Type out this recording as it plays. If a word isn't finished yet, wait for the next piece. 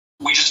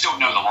We just don't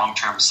know the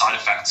long-term side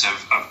effects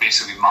of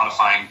basically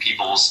modifying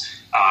people's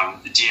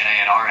DNA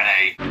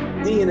and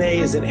RNA. DNA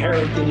is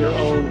inherent in your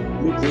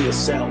own nucleus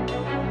cell.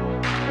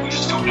 We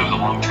just don't know the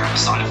long-term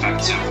side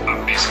effects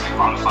of basically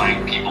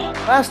modifying people.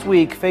 Last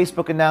week,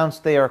 Facebook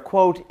announced they are,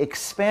 quote,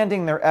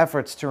 expanding their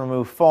efforts to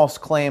remove false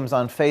claims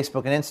on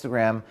Facebook and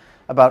Instagram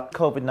about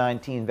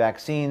COVID-19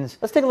 vaccines.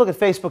 Let's take a look at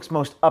Facebook's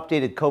most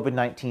updated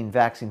COVID-19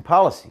 vaccine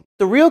policy.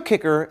 The real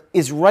kicker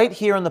is right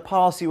here in the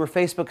policy where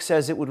Facebook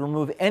says it would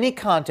remove any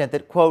content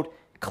that, quote,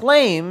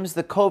 claims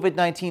the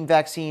COVID-19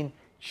 vaccine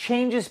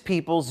changes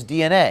people's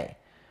DNA.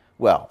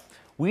 Well,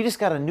 we just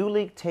got a new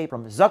leaked tape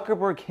from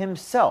Zuckerberg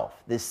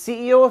himself, the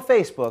CEO of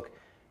Facebook,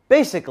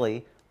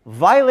 basically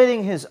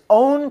violating his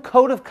own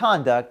code of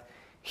conduct.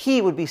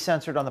 He would be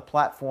censored on the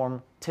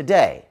platform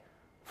today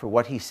for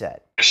what he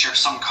said. I share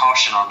some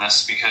caution on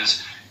this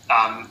because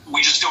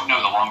we just don't know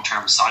the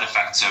long-term side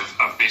effects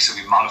of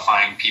basically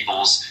modifying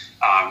people's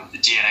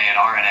DNA and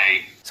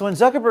RNA. So when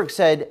Zuckerberg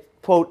said,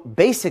 quote,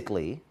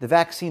 basically, the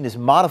vaccine is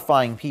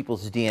modifying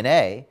people's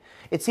DNA,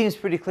 it seems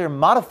pretty clear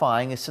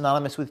modifying is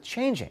synonymous with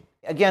changing.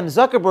 Again,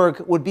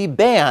 Zuckerberg would be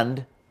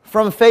banned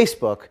from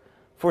Facebook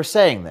for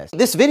saying this.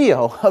 This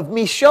video of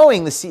me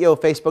showing the CEO of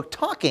Facebook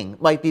talking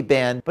might be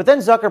banned, but then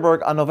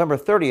Zuckerberg on November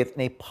 30th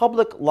in a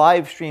public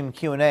live stream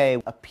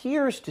Q&A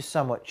appears to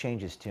somewhat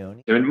change his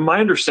tune. I mean, my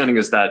understanding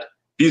is that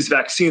these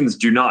vaccines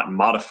do not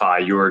modify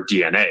your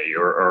DNA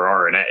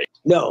or RNA.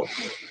 No.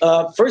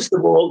 First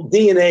of all,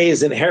 DNA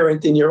is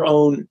inherent in your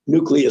own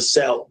nucleus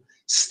cell.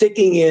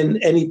 Sticking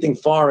in anything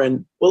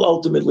foreign will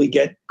ultimately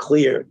get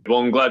cleared. Well,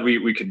 I'm glad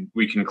we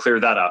can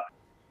clear that up.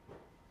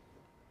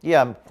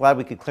 Yeah, I'm glad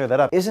we could clear that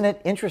up. Isn't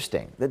it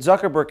interesting that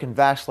Zuckerberg can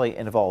vastly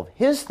evolve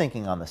his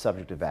thinking on the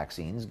subject of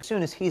vaccines? As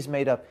soon as he's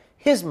made up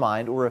his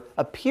mind, or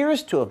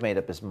appears to have made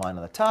up his mind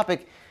on the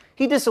topic,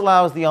 he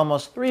disallows the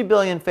almost 3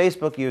 billion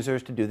Facebook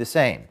users to do the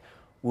same.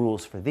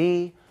 Rules for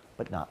thee,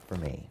 but not for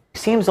me.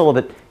 Seems a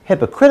little bit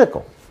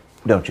hypocritical,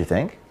 don't you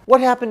think? What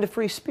happened to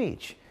free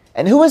speech?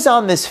 And who is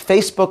on this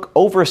Facebook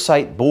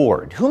oversight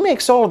board? Who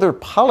makes all of their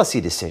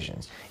policy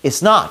decisions?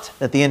 It's not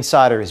that the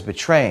insider is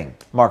betraying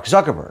Mark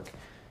Zuckerberg.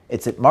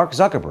 It's that Mark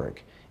Zuckerberg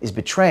is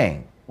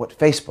betraying what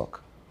Facebook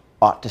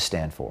ought to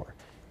stand for.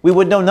 We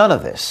would know none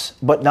of this,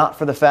 but not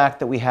for the fact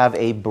that we have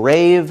a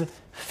brave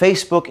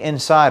Facebook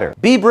insider.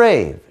 Be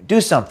brave,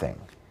 do something.